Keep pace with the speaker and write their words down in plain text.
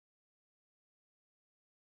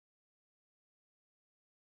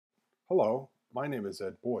Hello, my name is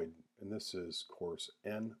Ed Boyd, and this is course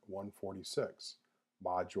N146,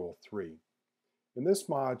 Module 3. In this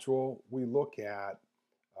module, we look at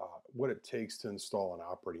what it takes to install an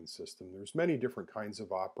operating system. There's many different kinds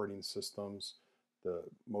of operating systems.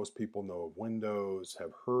 Most people know of Windows,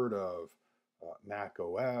 have heard of Mac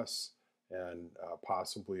OS, and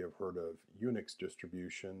possibly have heard of Unix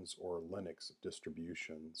distributions or Linux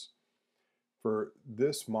distributions. For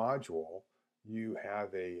this module, you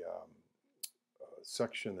have a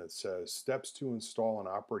section that says steps to install an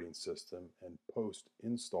operating system and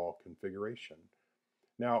post-install configuration.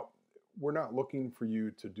 Now, we're not looking for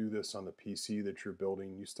you to do this on the PC that you're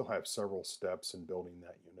building. You still have several steps in building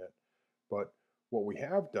that unit. But what we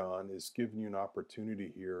have done is given you an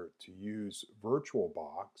opportunity here to use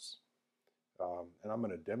VirtualBox, and I'm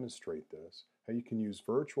going to demonstrate this, how you can use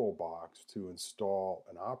VirtualBox to install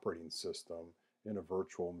an operating system in a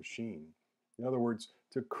virtual machine. In other words,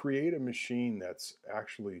 to create a machine that's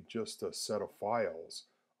actually just a set of files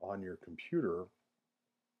on your computer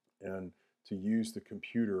and to use the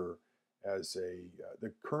computer as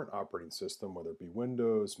the current operating system, whether it be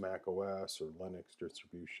Windows, Mac OS, or Linux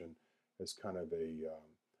distribution, as kind of a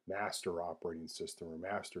master operating system or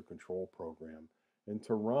master control program, and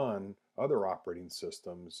to run other operating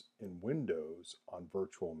systems in Windows on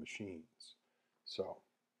virtual machines. So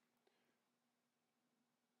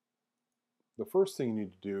the first thing you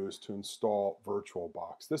need to do is to install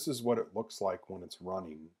VirtualBox. This is what it looks like when it's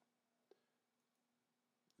running.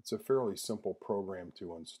 It's a fairly simple program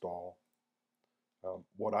to install.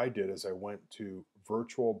 What I did is I went to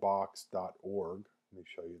virtualbox.org. Let me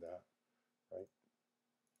show you that.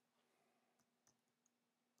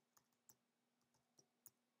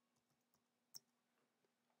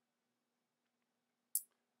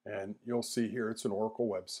 Right? And you'll see here it's an Oracle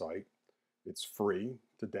website. It's free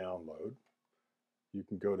to download. You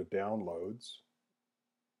can go to downloads.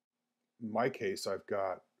 In my case, I've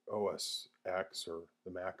got OSX or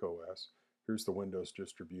the Mac OS. Here's the Windows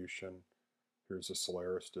distribution. Here's a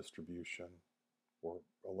Solaris distribution or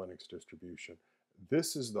a Linux distribution.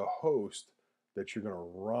 This is the host that you're going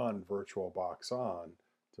to run VirtualBox on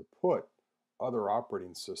to put other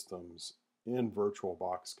operating systems in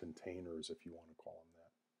VirtualBox containers, if you want to call them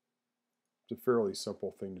that. It's a fairly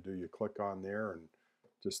simple thing to do. You click on there and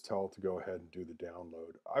just tell it to go ahead and do the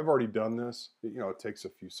download. I've already done this. It takes a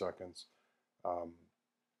few seconds.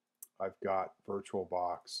 I've got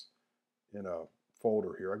VirtualBox in a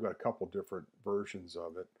folder here. I've got a couple different versions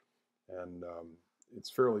of it, and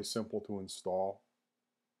it's fairly simple to install.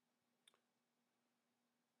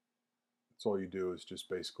 So all you do is just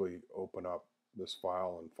basically open up this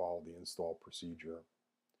file and follow the install procedure.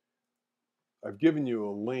 I've given you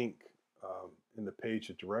a link in the page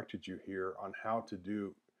that directed you here on how to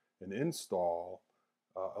do and install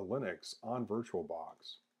a Linux on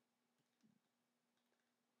VirtualBox.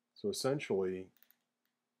 So essentially,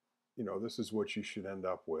 this is what you should end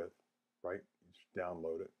up with, right? You should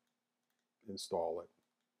download it, install it,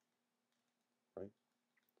 right?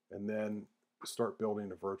 And then start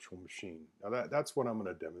building a virtual machine. Now that's what I'm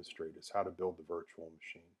going to demonstrate, is how to build the virtual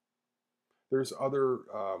machine. There's other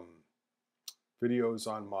videos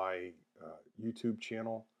on my YouTube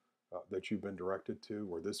channel that you've been directed to,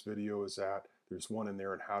 where this video is at. There's one in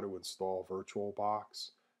there on how to install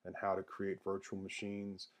VirtualBox and how to create virtual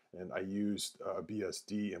machines. And I used a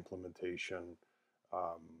BSD implementation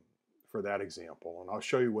for that example. And I'll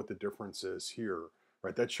show you what the difference is here.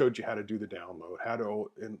 Right, that showed you how to do the download, how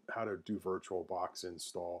to do VirtualBox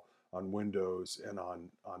install on Windows and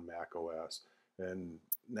on Mac OS. And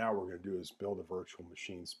now we're going to do is build a virtual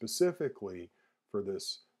machine specifically for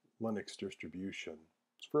this Linux distribution.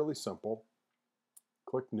 It's fairly simple.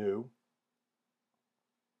 Click New.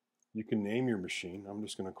 You can name your machine. I'm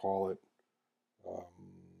just going to call it,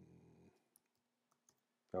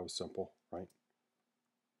 that was simple, right?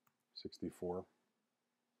 64.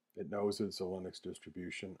 It knows it's a Linux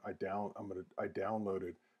distribution. I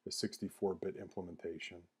downloaded a 64-bit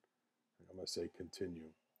implementation. I'm going to say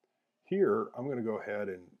continue. Here, I'm going to go ahead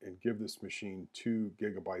and give this machine 2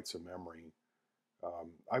 gigabytes of memory.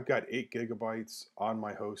 I've got 8 gigabytes on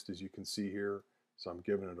my host, as you can see here, so I'm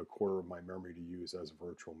giving it a quarter of my memory to use as a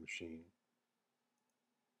virtual machine.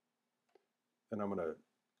 And I'm going to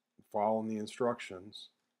follow the instructions,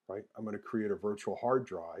 right? I'm going to create a virtual hard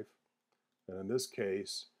drive, and in this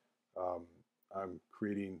case, I'm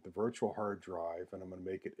creating the virtual hard drive, and I'm going to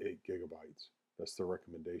make it 8 gigabytes. That's the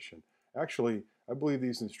recommendation. Actually, I believe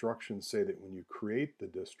these instructions say that when you create the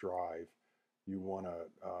disk drive, you want to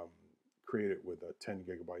create it with 10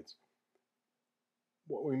 gigabytes.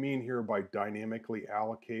 What we mean here by dynamically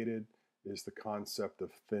allocated is the concept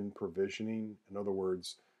of thin provisioning. In other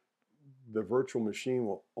words, the virtual machine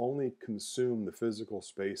will only consume the physical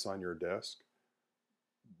space on your disk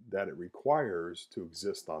that it requires to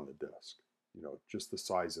exist on the disk, just the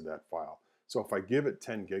size of that file. So if I give it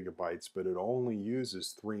 10 gigabytes, but it only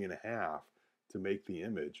uses 3.5 to make the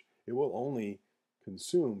image, it will only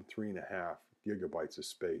consume 3.5 gigabytes of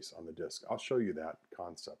space on the disk. I'll show you that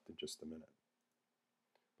concept in just a minute.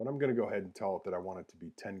 But I'm going to go ahead and tell it that I want it to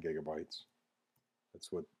be 10 gigabytes.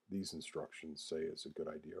 That's what these instructions say is a good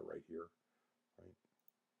idea right here. Right?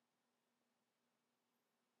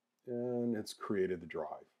 And it's created the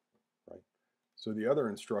drive. Right? So the other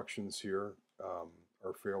instructions here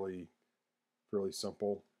are fairly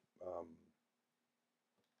simple.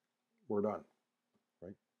 We're done.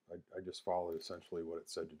 Right? I just followed essentially what it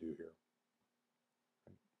said to do here.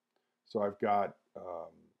 Right? So I've got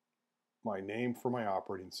my name for my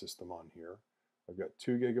operating system on here. I've got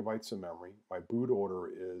 2 gigabytes of memory. My boot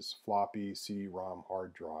order is floppy CD-ROM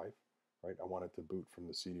hard drive. Right? I want it to boot from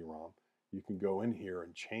the CD-ROM. You can go in here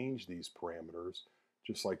and change these parameters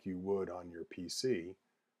just like you would on your PC,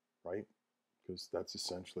 right? Because that's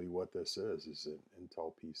essentially what this is an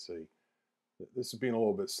Intel PC. This is being a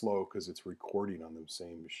little bit slow because it's recording on the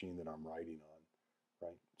same machine that I'm writing on,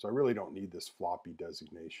 right? So I really don't need this floppy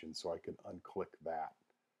designation, so I can unclick that,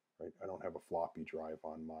 right? I don't have a floppy drive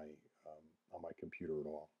on my computer at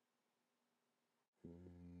all.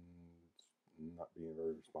 It's not being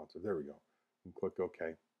very responsive. There we go. And click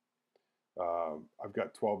OK. I've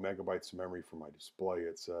got 12 megabytes of memory for my display,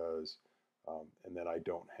 it says, and then I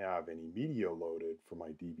don't have any media loaded for my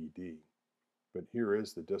DVD. But here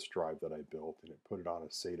is the disk drive that I built, and it put it on a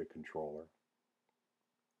SATA controller.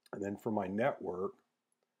 And then for my network,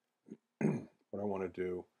 what I want to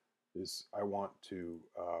do is I want to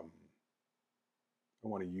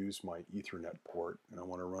use my Ethernet port, and I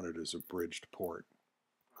want to run it as a bridged port.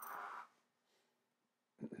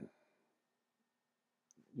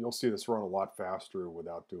 You'll see this run a lot faster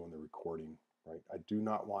without doing the recording, right? I do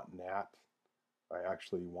not want NAT. I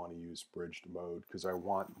actually want to use bridged mode because I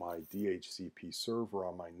want my DHCP server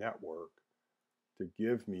on my network to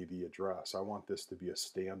give me the address. I want this to be a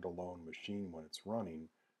standalone machine when it's running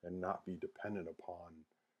and not be dependent upon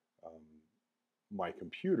my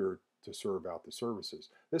computer to serve out the services.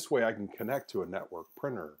 This way I can connect to a network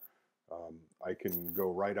printer. I can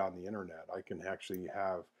go right on the internet. I can actually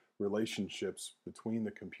have relationships between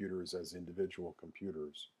the computers as individual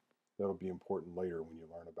computers. That'll be important later when you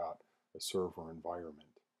learn about a server environment.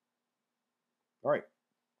 All right,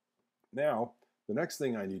 now the next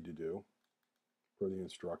thing I need to do for the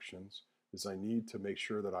instructions is I need to make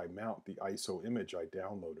sure that I mount the ISO image I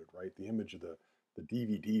downloaded, right? The image of the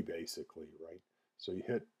DVD basically, right? So you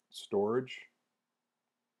hit storage,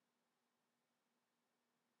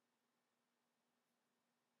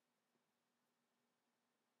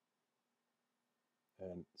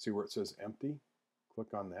 and see where it says empty?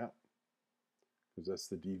 Click on that, because that's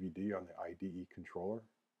the DVD on the IDE controller.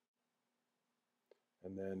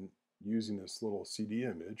 And then using this little CD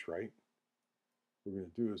image, right, what we're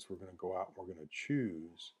going to do is we're going to go out and we're going to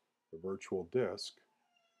choose the virtual disk,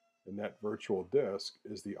 and that virtual disk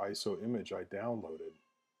is the ISO image I downloaded.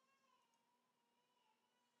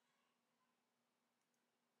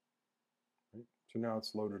 Right? So now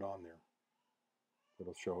it's loaded on there.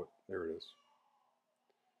 It'll show it. There it is.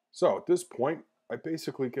 So at this point, I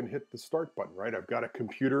basically can hit the start button, right? I've got a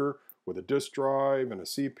computer with a disk drive and a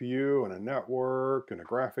CPU and a network and a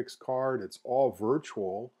graphics card. It's all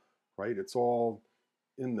virtual, right? It's all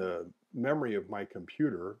in the memory of my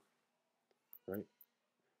computer, right?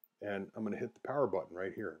 And I'm going to hit the power button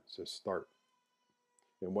right here. It says start.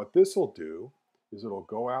 And what this will do is it'll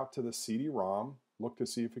go out to the CD-ROM, look to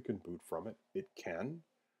see if it can boot from it. It can,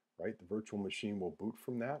 right? The virtual machine will boot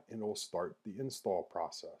from that, and it will start the install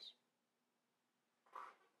process.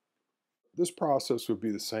 This process would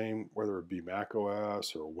be the same whether it be Mac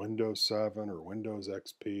OS or Windows 7 or Windows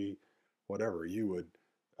XP, whatever. You would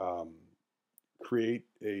create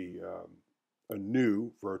a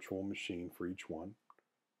new virtual machine for each one,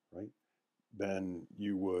 right? Then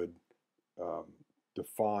you would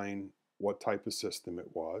define what type of system it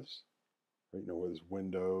was, right? Whether it was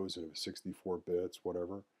Windows and it was 64 bits,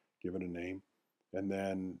 whatever, give it a name, and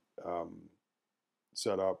then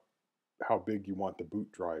set up how big you want the boot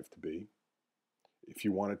drive to be. If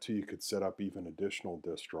you wanted to, you could set up even additional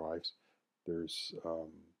disk drives. There's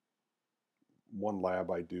one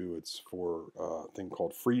lab I do, it's for a thing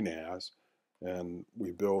called FreeNAS, and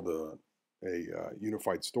we build a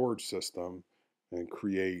unified storage system and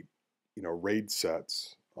create, RAID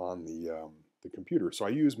sets on the computer. So I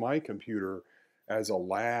use my computer as a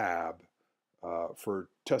lab for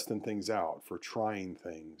testing things out, for trying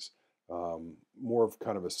things. More of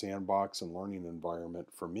kind of a sandbox and learning environment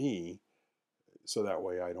for me, so that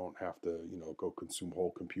way I don't have to, go consume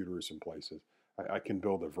whole computers in places. I can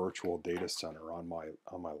build a virtual data center on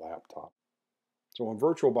my laptop. So when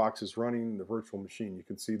VirtualBox is running the virtual machine, you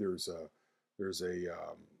can see there's a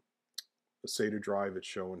SATA drive. It's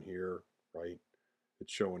showing here, right?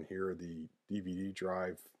 It's showing here the DVD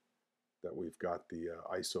drive that we've got the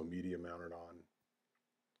ISO media mounted on.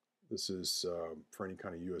 This is for any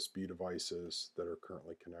kind of USB devices that are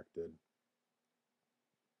currently connected.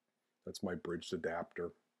 That's my bridged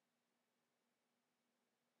adapter.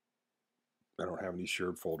 I don't have any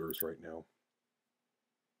shared folders right now.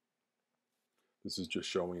 This is just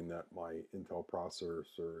showing that my Intel processor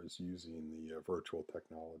is using the virtual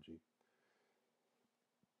technology.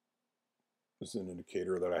 This is an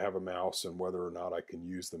indicator that I have a mouse and whether or not I can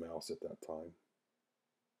use the mouse at that time.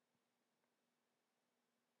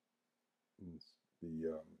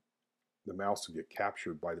 The mouse will get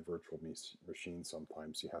captured by the virtual machine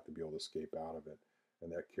sometimes. You have to be able to escape out of it.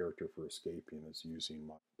 And that character for escaping is using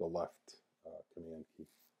the left command key.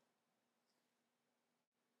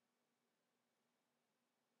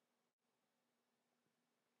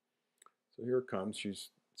 So here it comes. She's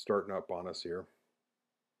starting up on us here.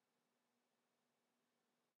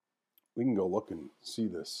 We can go look and see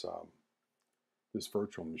this this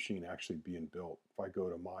virtual machine actually being built. If I go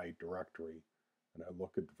to my directory and I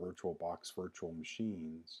look at the VirtualBox virtual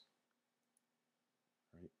machines,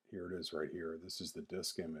 right, here it is right here. This is the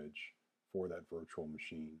disk image for that virtual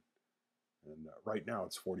machine. And right now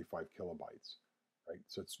it's 45 kilobytes, right?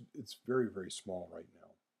 So it's very, very small right now.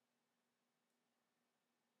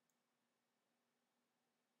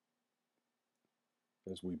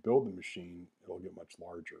 As we build the machine, it'll get much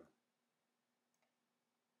larger.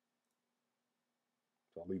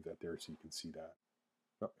 So I'll leave that there so you can see that.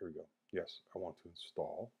 Oh, here we go. Yes, I want to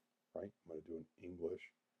install, right? I'm going to do an English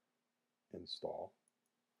install.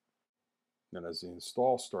 And as the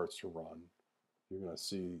install starts to run, you're going to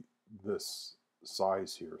see this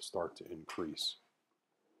size here start to increase.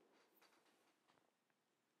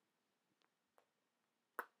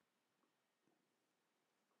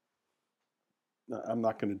 Now, I'm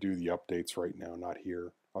not going to do the updates right now, not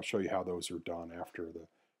here. I'll show you how those are done after the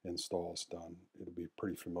install is done. It'll be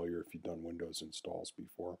pretty familiar if you've done Windows installs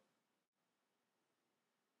before.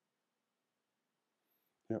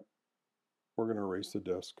 Yep, we're going to erase the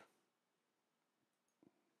disk.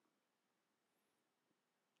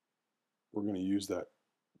 We're going to use that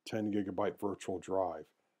 10 gigabyte virtual drive.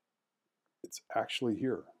 It's actually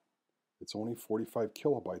here. It's only 45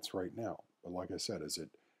 kilobytes right now. But like I said, as it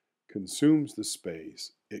consumes the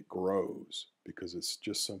space, it grows because it's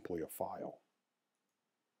just simply a file.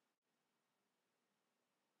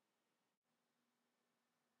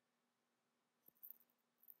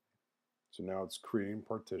 So now it's creating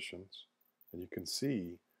partitions, and you can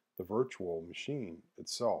see the virtual machine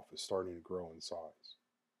itself is starting to grow in size,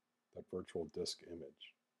 that virtual disk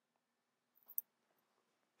image.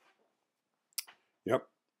 Yep,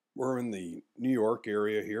 we're in the New York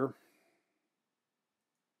area here.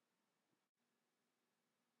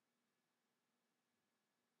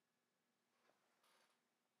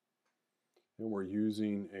 And we're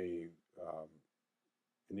using an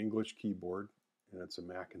English keyboard, and it's a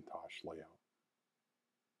Macintosh layout.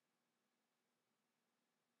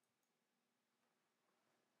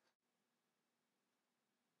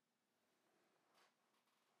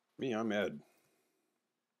 Me, I'm Ed.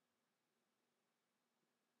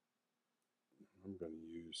 I'm going to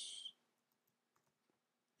use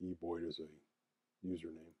eBoyd as a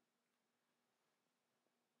username.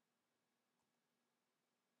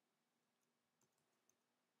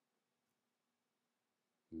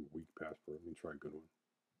 Weak password. Let me try a good one.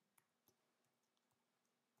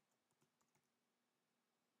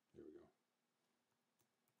 There we go.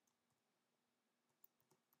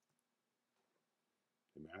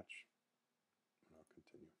 They match. And I'll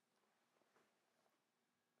continue.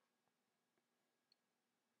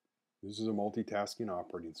 This is a multitasking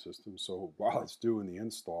operating system, so while it's doing the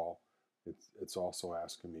install, it's also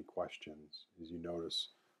asking me questions. As you notice,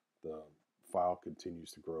 the file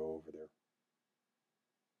continues to grow over there.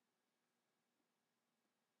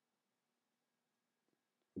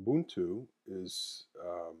 Ubuntu is,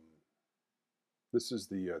 this is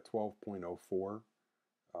the 12.04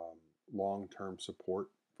 long-term support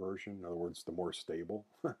version. In other words, the more stable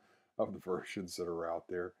of the versions that are out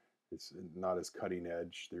there. It's not as cutting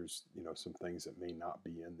edge. There's some things that may not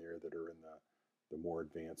be in there that are in the more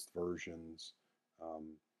advanced versions.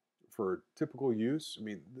 For typical use, I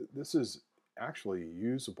mean, this is actually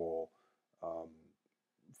usable um,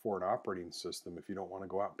 for an operating system if you don't want to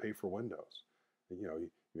go out and pay for Windows. You know,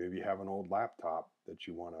 maybe you have an old laptop that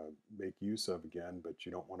you want to make use of again, but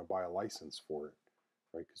you don't want to buy a license for it,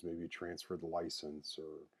 right? Because maybe you transferred the license,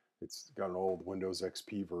 or it's got an old Windows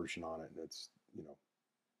XP version on it, and it's, you know,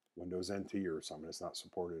 Windows NT or something. It's not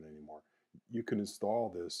supported anymore. You can install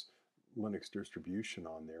this Linux distribution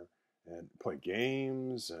on there and play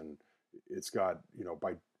games, and it's got, you know,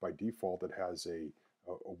 by default it has a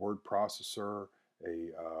word processor,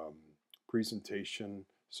 a presentation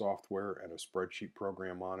software, and a spreadsheet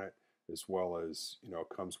program on it, as well as, you know, it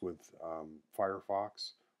comes with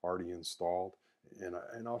Firefox already installed, and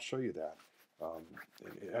I'll show you that.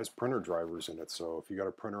 It has printer drivers in it, so if you got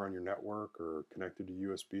a printer on your network or connected to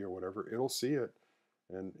USB or whatever, it'll see it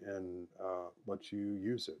and let you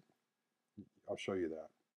use it. I'll show you that.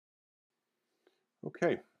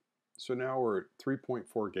 Okay, so now we're at 3.4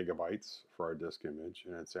 gigabytes for our disk image,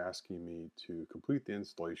 and it's asking me to complete the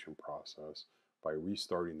installation process by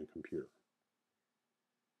restarting the computer.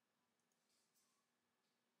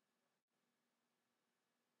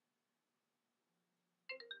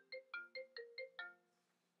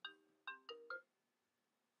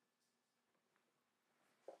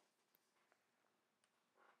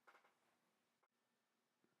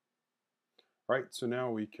 All right, so now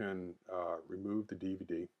we can remove the DVD.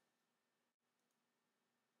 Here.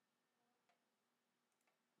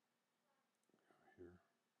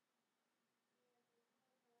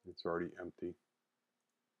 It's already empty.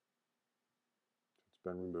 It's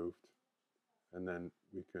been removed. And then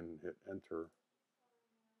we can hit enter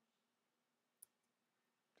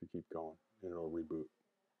to keep going, and it'll reboot.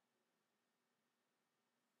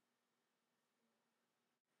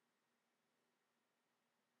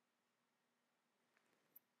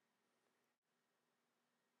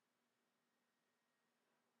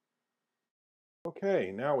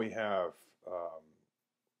 Okay, now we have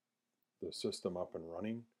the system up and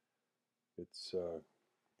running. It's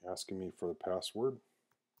asking me for the password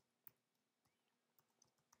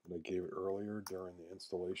that I gave it earlier during the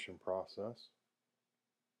installation process.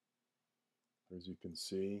 As you can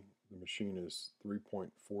see, the machine is 3.42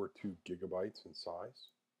 gigabytes in size.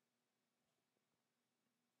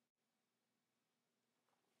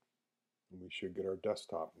 And we should get our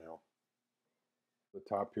desktop now. At the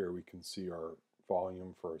top here we can see our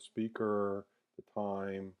volume for our speaker, the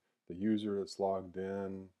time, the user that's logged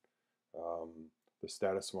in, the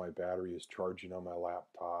status of my battery is charging on my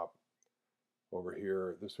laptop. Over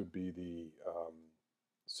here, this would be the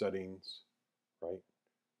settings, right?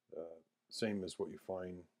 Same as what you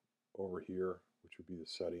find over here, which would be the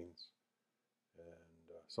settings.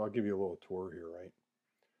 And so I'll give you a little tour here, right?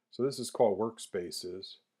 So this is called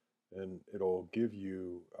Workspaces, and it'll give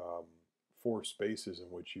you 4 spaces in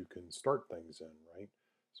which you can start things in, right?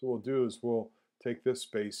 So what we'll do is we'll take this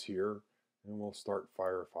space here and we'll start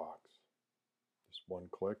Firefox. Just one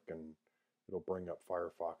click and it'll bring up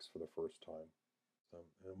Firefox for the first time. And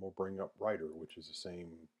we'll bring up Writer, which is the same,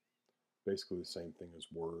 basically the same thing as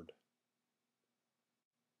Word.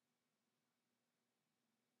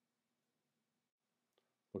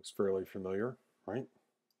 Looks fairly familiar, right?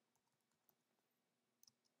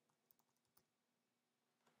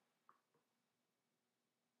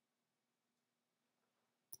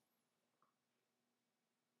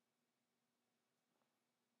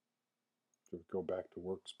 So go back to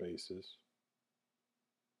Workspaces.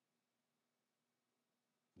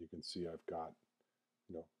 You can see I've got,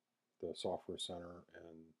 you know, the Software Center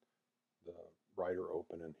and the Writer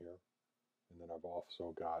open in here. And then I've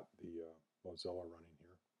also got the Mozilla running here.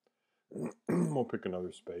 We'll pick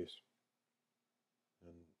another space,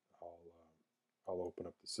 and I'll open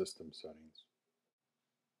up the system settings.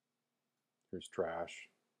 Here's trash,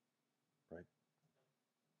 right?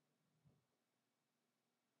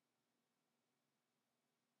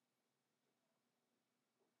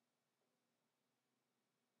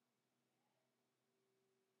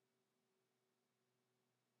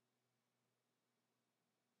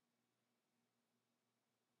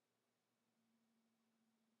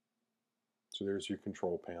 So there's your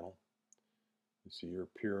control panel. You see your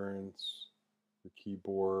appearance, your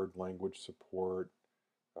keyboard, language support,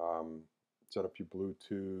 set up your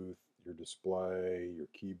Bluetooth, your display, your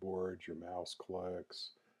keyboard, your mouse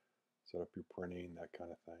clicks, set up your printing, that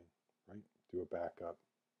kind of thing, right? Do a backup.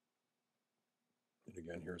 And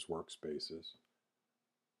again, here's Workspaces.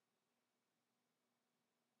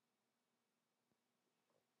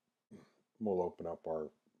 We'll open up our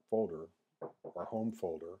folder, our home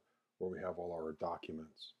folder, where we have all our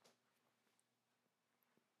documents.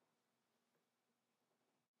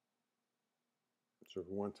 So if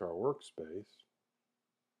we went to our workspace,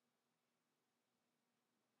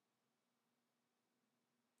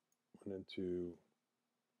 typing into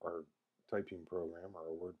our typing program,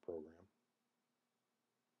 our Word program.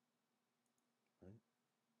 Right?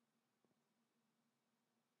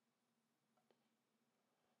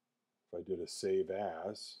 If I did a save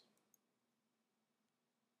as,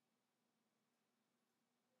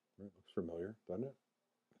 it looks familiar, doesn't it?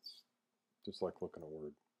 It's just like looking at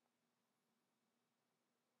Word.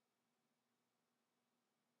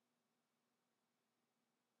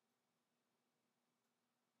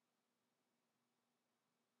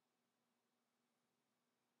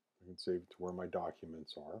 I can save it to where my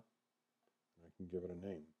documents are, and I can give it a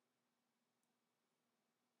name.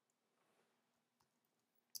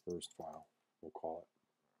 First file, we'll call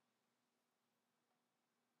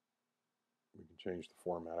it. We can change the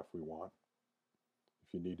format if we want.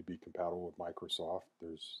 If you need to be compatible with Microsoft,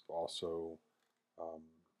 there's also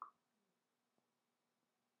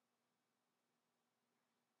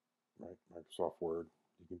right, Microsoft Word.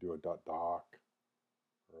 You can do a .doc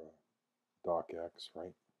or a docx,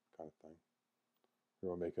 right, kind of thing.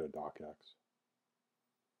 We'll make it a docx.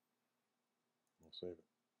 We'll save it.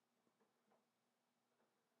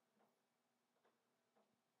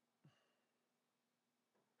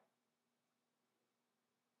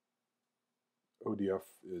 ODF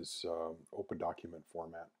is open document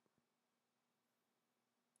format.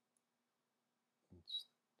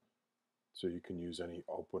 So you can use any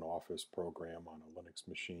open office program on a Linux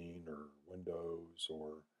machine or Windows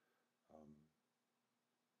or a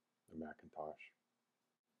Macintosh.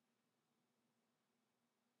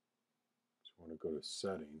 So we want to go to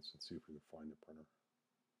settings and see if we can find the printer.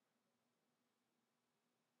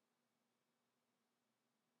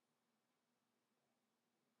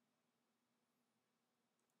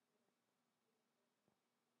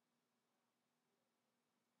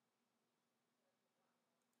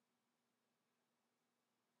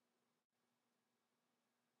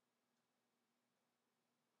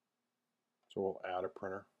 So we'll add a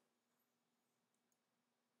printer.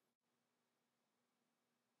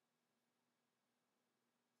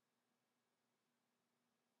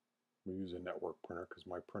 We use a network printer because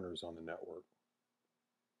my printer is on the network.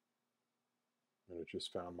 And it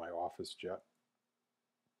just found my Office Jet.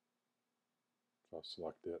 So I'll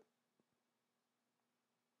select it.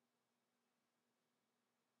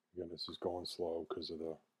 Again, this is going slow because of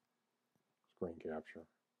the screen capture.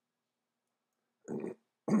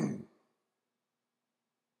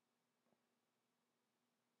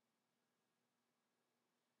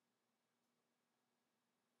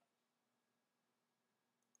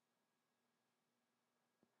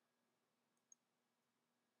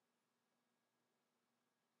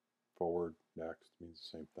 Forward, next means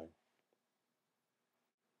the same thing.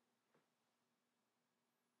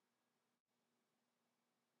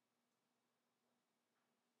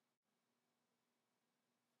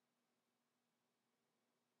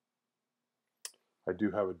 I do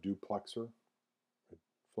have a duplexer. It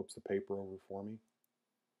flips the paper over for me.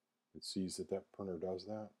 It sees that that printer does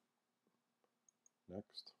that.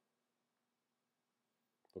 Next.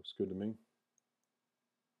 Looks good to me.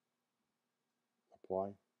 Apply.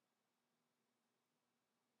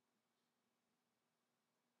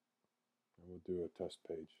 And we'll do a test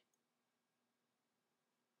page.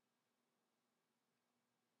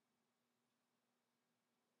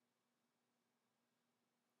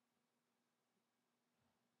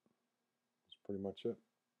 That's pretty much it.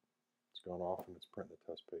 It's gone off and it's printing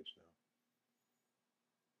the test page now.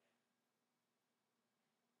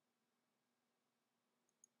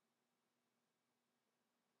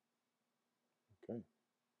 Okay.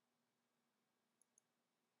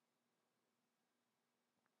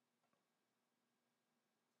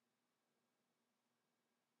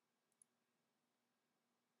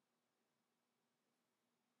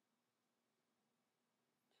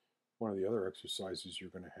 One of the other exercises you're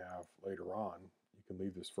going to have later on, you can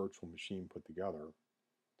leave this virtual machine put together,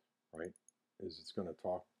 right, is it's going to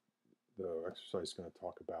talk, the exercise is going to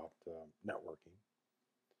talk about networking.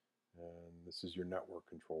 And this is your network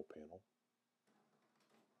control panel.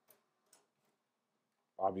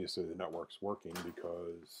 Obviously the network's working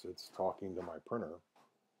because it's talking to my printer,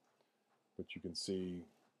 but you can see,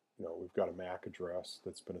 you know, we've got a MAC address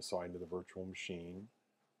that's been assigned to the virtual machine,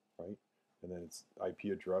 right? And then its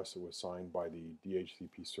IP address that was assigned by the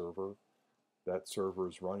DHCP server. That server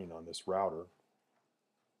is running on this router,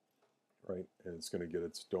 right? And it's going to get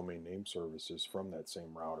its domain name services from that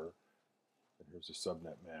same router. And here's a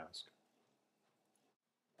subnet mask.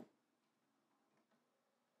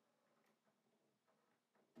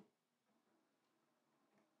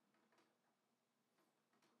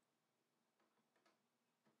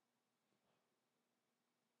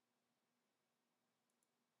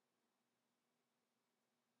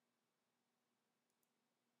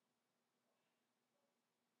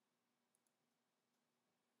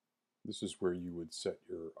 This is where you would set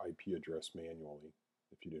your IP address manually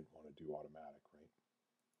if you didn't want to do automatic, right?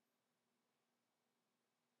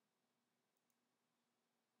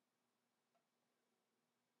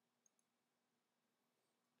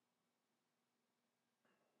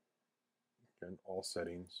 And all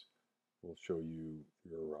settings will show you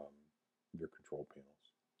your control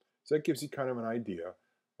panels. So that gives you kind of an idea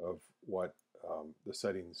of what the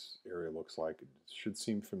settings area looks like. It should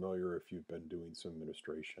seem familiar if you've been doing some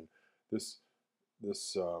administration. This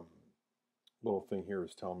little thing here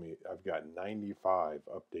is telling me I've got 95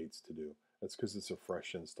 updates to do. That's because it's a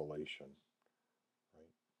fresh installation,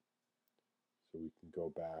 right? So we can go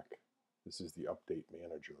back. This is the update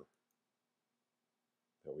manager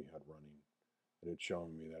that we had running, and it's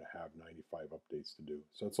showing me that I have 95 updates to do.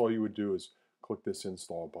 So that's all you would do is click this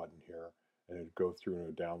install button here, and it'd go through and it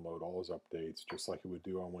would download all those updates just like it would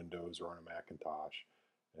do on Windows or on a Macintosh,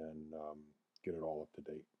 and get it all up to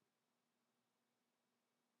date.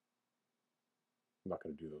 I'm not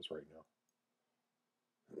going to do those right now.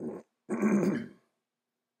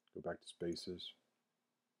 Go back to spaces.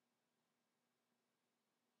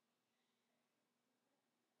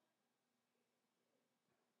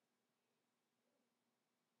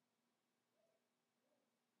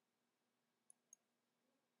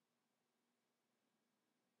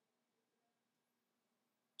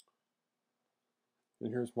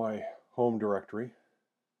 And here's my home directory,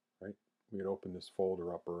 right? We had opened this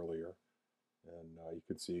folder up earlier, and you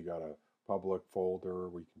can see you got a public folder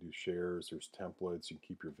where you can do shares. There's templates. You can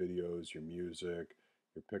keep your videos, your music,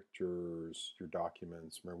 your pictures, your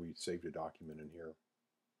documents. Remember, we saved a document in here.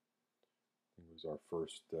 It was our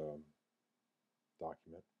first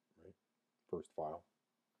document, right? First file.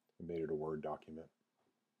 We made it a Word document.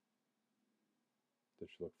 That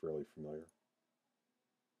should look fairly familiar.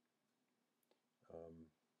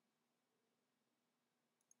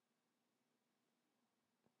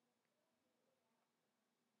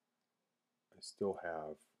 I still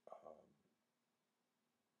have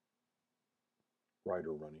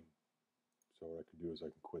Writer running. So what I could do is I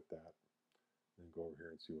can quit that and go over here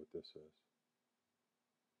and see what this is.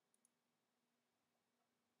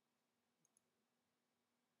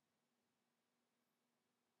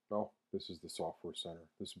 Oh, this is the software center.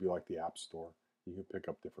 This would be like the App Store. You can pick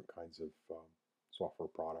up different kinds of software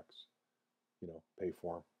products, you know, pay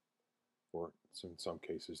for them, or in some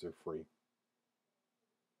cases they're free.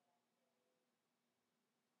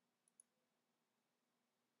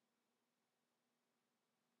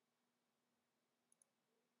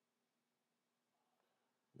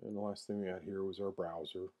 And the last thing we had here was our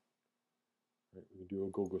browser. Right, we can do a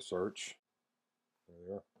Google search. There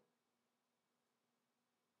we are.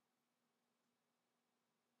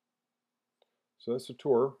 So that's a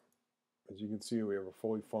tour. As you can see, we have a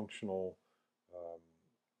fully functional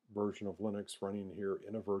version of Linux running here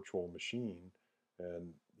in a virtual machine,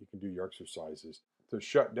 and you can do your exercises. To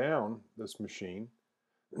shut down this machine,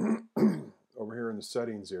 over here in the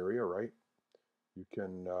settings area, right, you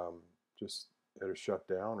can just hit a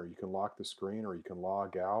shutdown, or you can lock the screen, or you can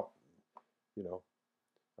log out. You know,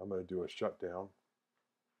 I'm going to do a shutdown.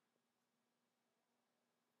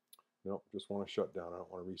 Nope, just want to shut down. I don't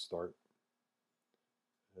want to restart.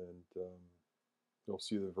 And you'll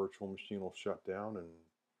see the virtual machine will shut down, and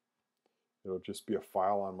it'll just be a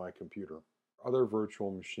file on my computer. Other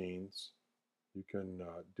virtual machines, you can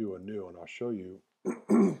do anew, and I'll show you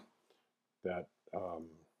that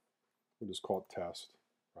we'll just call it test,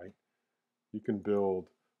 right? You can build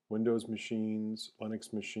Windows machines,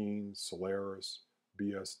 Linux machines, Solaris,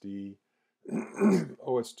 BSD,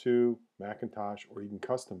 OS2, Macintosh, or you can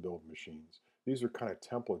custom build machines. These are kind of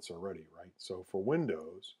templates already, right? So for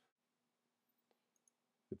Windows,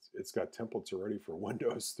 it's got templates already for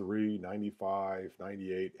Windows 3, 95,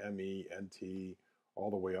 98, ME, NT,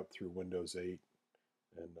 all the way up through Windows 8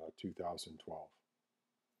 and 2012.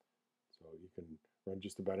 So you can run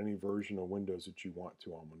just about any version of Windows that you want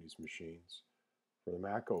to on one of these machines. For the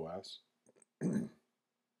Mac OS, there's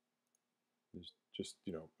just,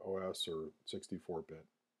 you know, OS or 64-bit,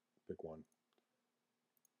 pick one.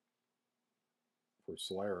 For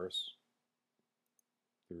Solaris,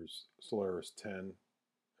 there's Solaris 10 and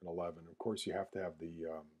 11. Of course, you have to have the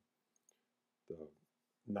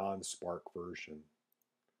non-Spark version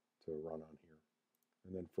to run on here.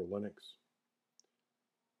 And then for Linux,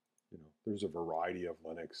 you know, there's a variety of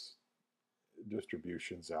Linux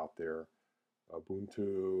distributions out there.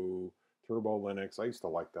 Ubuntu, Turbo Linux. I used to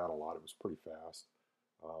like that a lot. It was pretty fast.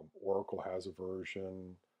 Oracle has a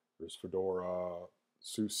version. There's Fedora,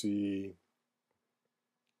 SUSE,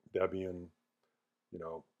 Debian, you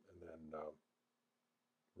know, and then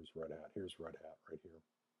where's Red Hat? Here's Red Hat right here.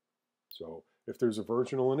 So if there's a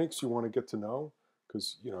version of Linux you want to get to know,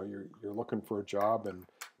 because you're looking for a job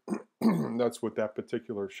and that's what that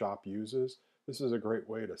particular shop uses, this is a great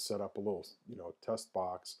way to set up a little test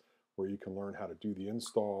box where you can learn how to do the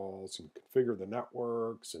installs and configure the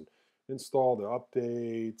networks and install the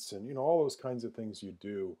updates and all those kinds of things you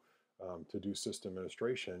do to do system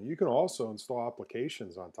administration. You can also install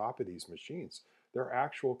applications on top of these machines. They're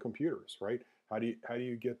actual computers, right? How do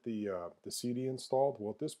you get the CD installed?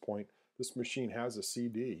 Well, at this point, this machine has a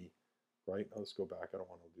CD, right? Let's go back. I don't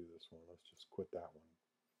want to do this one. Let's just quit that one,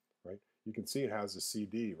 right? You can see it has a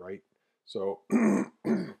CD, right? So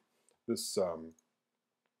this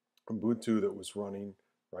Ubuntu that was running,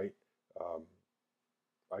 right?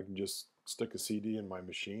 I can just stick a CD in my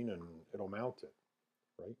machine and it'll mount it,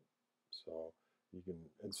 right? So you can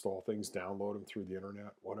install things, download them through the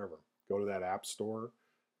internet, whatever. Go to that app store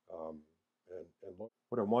and look.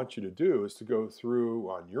 What I want you to do is to go through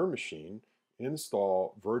on your machine,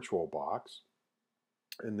 install VirtualBox,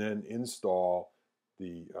 and then install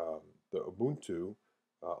the Ubuntu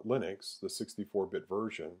Linux, the 64-bit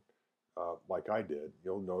version, like I did.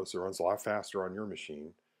 You'll notice it runs a lot faster on your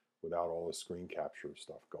machine without all the screen capture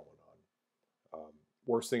stuff going on.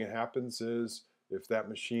 Worst thing that happens is if that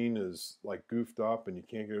machine is like goofed up and you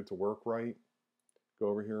can't get it to work right, go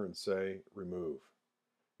over here and say remove.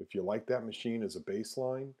 If you like that machine as a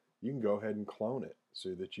baseline, you can go ahead and clone it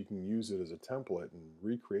so that you can use it as a template and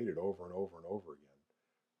recreate it over and over and over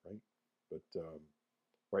again, right? But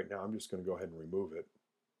right now I'm just going to go ahead and remove it,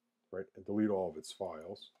 right, and delete all of its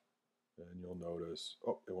files. And you'll notice,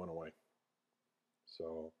 oh, it went away.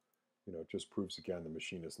 So, it just proves again the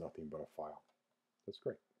machine is nothing but a file. That's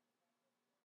great.